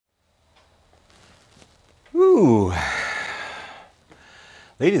Ooh.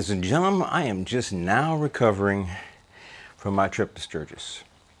 Ladies and gentlemen, I am just now recovering from my trip to Sturgis.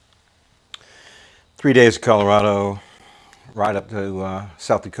 3 days to Colorado, ride up to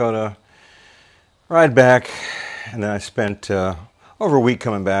South Dakota, ride back, and then I spent over a week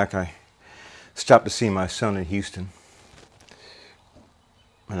coming back. I stopped to see my son in Houston,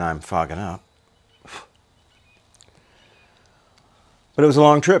 and I'm fogging up. But it was a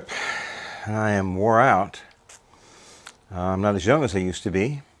long trip, and I am wore out. I'm not as young as I used to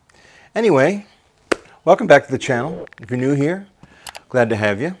be. Anyway, welcome back to the channel. If you're new here, glad to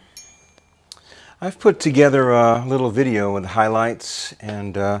have you. I've put together a little video with highlights,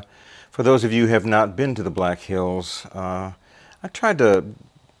 and for those of you who have not been to the Black Hills, I tried to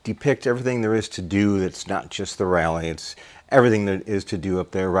depict everything there is to do that's not just the rally. It's everything there is to do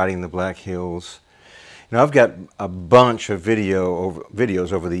up there, riding the Black Hills. You know, I've got a bunch of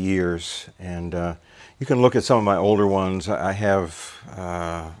videos over the years, and you can look at some of my older ones. I have,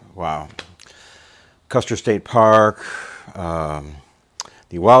 wow, Custer State Park,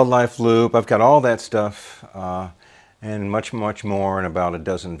 the Wildlife Loop. I've got all that stuff and much, much more in about a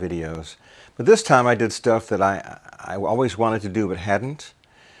dozen videos. But this time I did stuff that I always wanted to do but hadn't.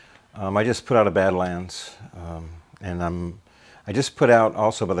 I just put out a Badlands, and I just put out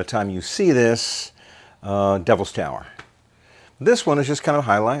also, by the time you see this, Devil's Tower. This one is just kind of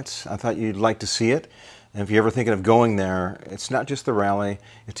highlights. I thought you'd like to see it. And if you're ever thinking of going there, it's not just the rally,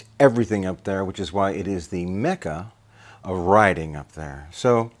 it's everything up there, which is why it is the Mecca of riding up there.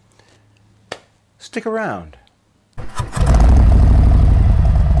 So stick around.